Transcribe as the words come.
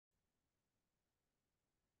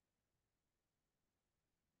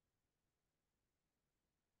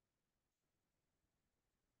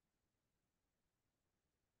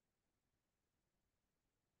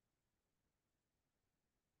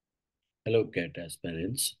Hello, CAT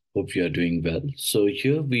aspirants. Hope you are doing well. So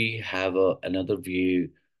here we have another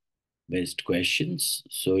VA-based questions.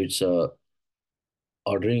 So it's a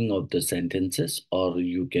ordering of the sentences, or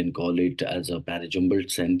you can call it as a parajumbled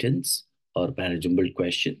sentence, or parajumbled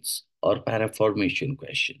questions, or paraformation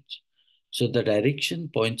questions. So the direction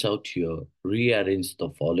points out here: rearrange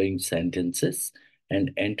the following sentences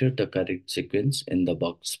and enter the correct sequence in the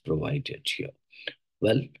box provided here.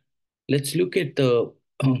 Well, let's look at the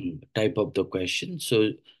type of the question.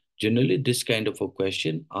 So generally this kind of a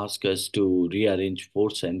question asks us to rearrange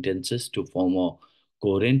four sentences to form a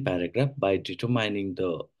coherent paragraph by determining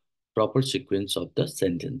the proper sequence of the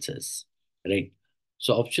sentences, right?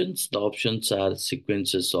 So the options are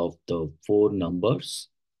sequences of the four numbers.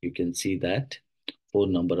 You can see that four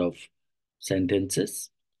number of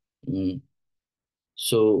sentences. Mm.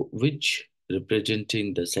 So which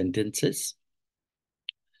representing the sentences,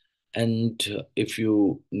 and if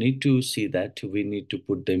you need to see that, we need to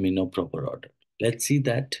put them in a proper order. Let's see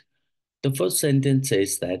that. The first sentence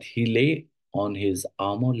says that he lay on his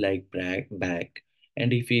armor-like back,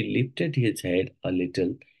 and if he lifted his head a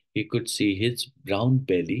little, he could see his brown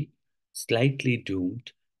belly, slightly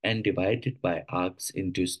doomed and divided by arcs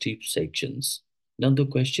into steep sections. Now the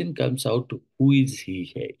question comes out: who is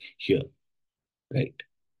here, right?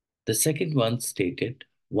 The second one stated,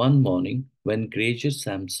 one morning when Granger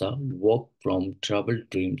Samsa woke from troubled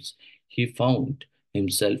dreams, he found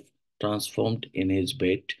himself transformed in his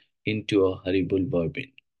bed into a horrible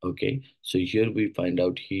vermin. Okay, so here we find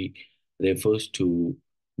out he refers to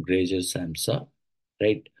Granger Samsa,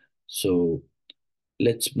 right? So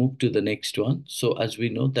let's move to the next one. So as we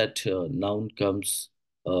know that noun comes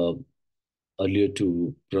uh, earlier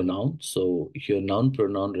to pronoun. So here noun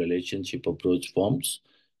pronoun relationship approach forms.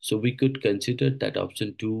 So we could consider that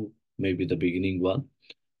option two may be the beginning one.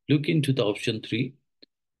 Look into the option three.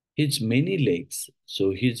 His many legs.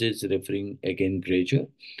 So his is referring again Granger.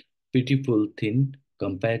 Pitiful, thin,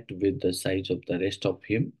 compared with the size of the rest of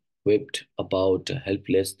him, wept about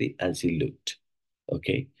helplessly as he looked.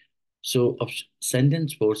 Okay. So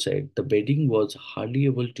sentence four said the bedding was hardly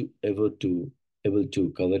able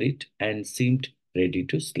to cover it and seemed ready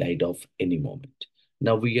to slide off any moment.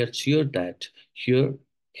 Now we are sure that here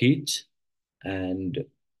his and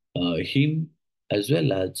him as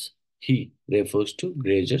well as he refers to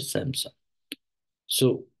Granger Samsa.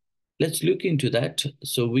 So let's look into that.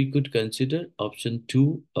 So we could consider option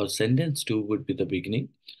two, or sentence two would be the beginning,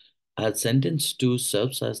 as sentence 2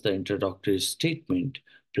 serves as the introductory statement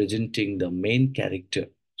presenting the main character.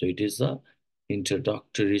 So it is the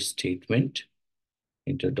introductory statement.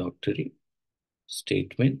 Introductory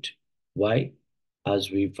statement. Why?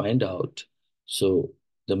 As we find out. So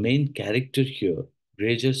the main character here,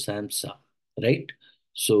 Granger Samsa, right?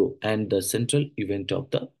 So, and the central event of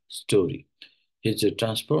the story. His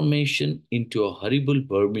transformation into a horrible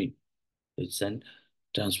vermin. It's an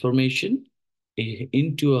transformation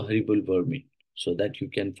into a horrible vermin. So that you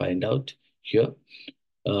can find out here,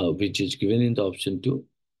 which is given in the option two.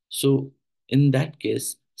 So in that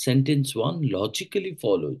case, sentence one logically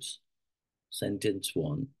follows. Sentence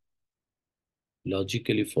one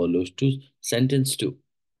logically follows to sentence two,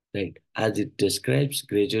 right? As it describes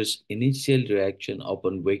Granger's initial reaction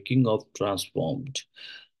upon waking up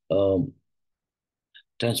Um,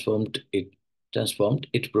 transformed it transformed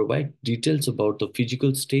it provide details about the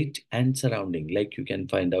physical state and surrounding, like you can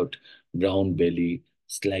find out brown belly,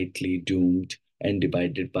 slightly doomed and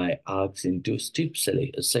divided by arcs into steep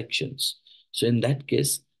sections. So in that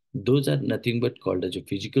case, those are nothing but called as a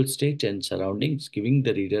physical state and surroundings, giving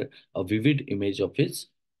the reader a vivid image of his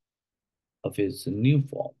new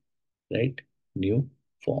form, right? New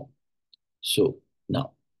form. So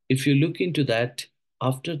now, if you look into that,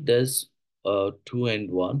 after this, two and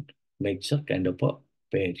one makes a kind of a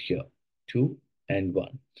pair here, two and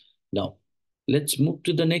one. Now, let's move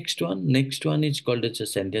to the next one. Next one is called as a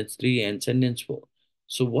sentence three and sentence four.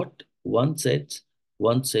 So what one says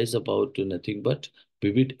about nothing but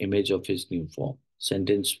vivid image of his new form.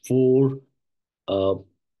 Sentence four uh,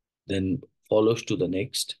 then follows to the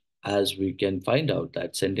next, as we can find out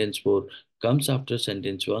that sentence 4 comes after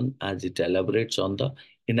sentence 1 as it elaborates on the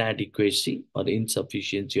inadequacy or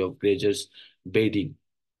insufficiency of Granger's bedding,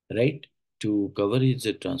 right, to cover his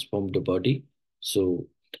transformed body. So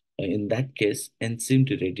in that case, and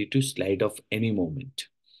seemed ready to slide off any moment.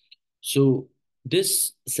 So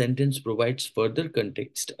this sentence provides further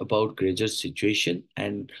context about Granger's situation,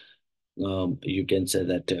 and you can say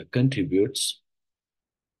that contributes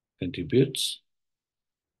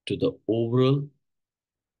to the overall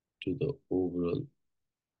to the overall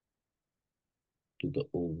to the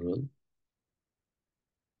overall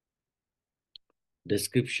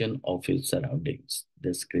description of his surroundings.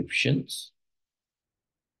 Descriptions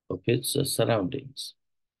of its surroundings,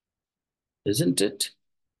 isn't it?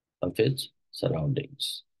 Of its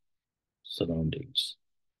surroundings. Surroundings.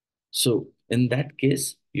 So in that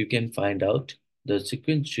case, you can find out the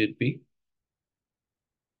sequence should be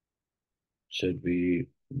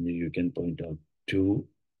you can point out 2,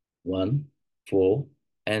 1, 4,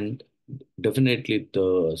 and definitely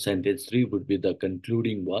the sentence 3 would be the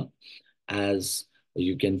concluding one. As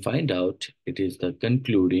you can find out, it is the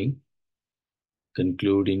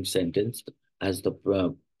concluding sentence as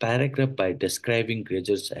the paragraph by describing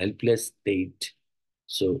Gregor's helpless state.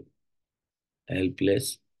 So,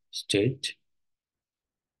 helpless state,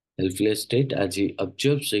 helpless state as he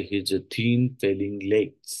observes his thin, failing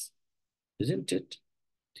legs, isn't it?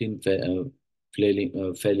 Thin,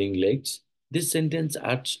 failing legs. This sentence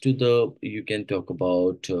adds to the, you can talk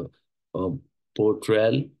about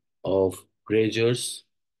portrayal of Gregor's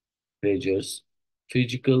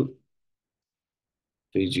physical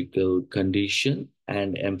physical condition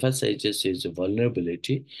and emphasizes his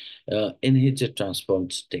vulnerability in his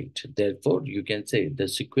transformed state. Therefore, you can say the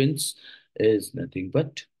sequence is nothing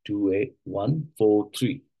but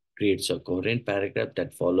 2A143 creates a coherent paragraph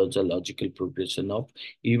that follows a logical progression of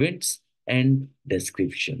events and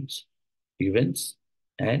descriptions. Events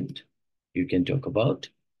and you can talk about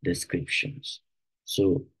descriptions.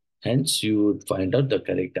 So, hence, you would find out the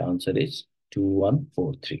correct answer is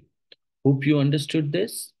 2143. Hope you understood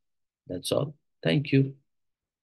this. That's all. Thank you.